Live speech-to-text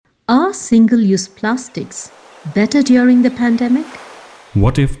Are single-use plastics better during the pandemic?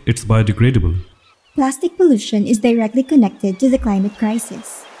 What if it's biodegradable? Plastic pollution is directly connected to the climate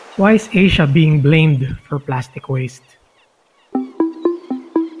crisis. Why is Asia being blamed for plastic waste?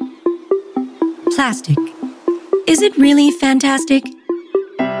 Plastic. Is it really fantastic?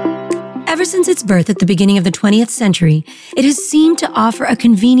 Ever since its birth at the beginning of the 20th century, it has seemed to offer a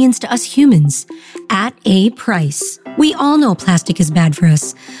convenience to us humans at a price. We all know plastic is bad for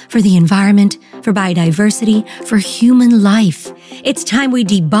us, for the environment, for biodiversity, for human life. It's time we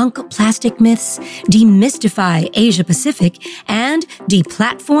debunk plastic myths, demystify Asia Pacific, and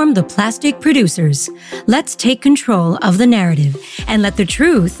deplatform the plastic producers. Let's take control of the narrative and let the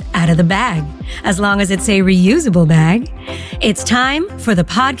truth out of the bag, as long as it's a reusable bag. It's time for the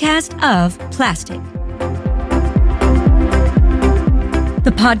podcast of plastic. The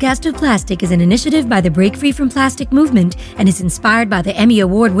Podcast of Plastic is an initiative by the Break Free from Plastic movement and is inspired by the Emmy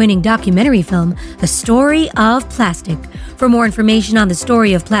Award-winning documentary film, The Story of Plastic. For more information on the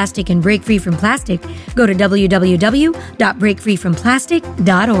story of plastic and Break Free from Plastic, go to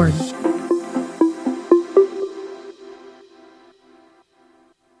www.breakfreefromplastic.org.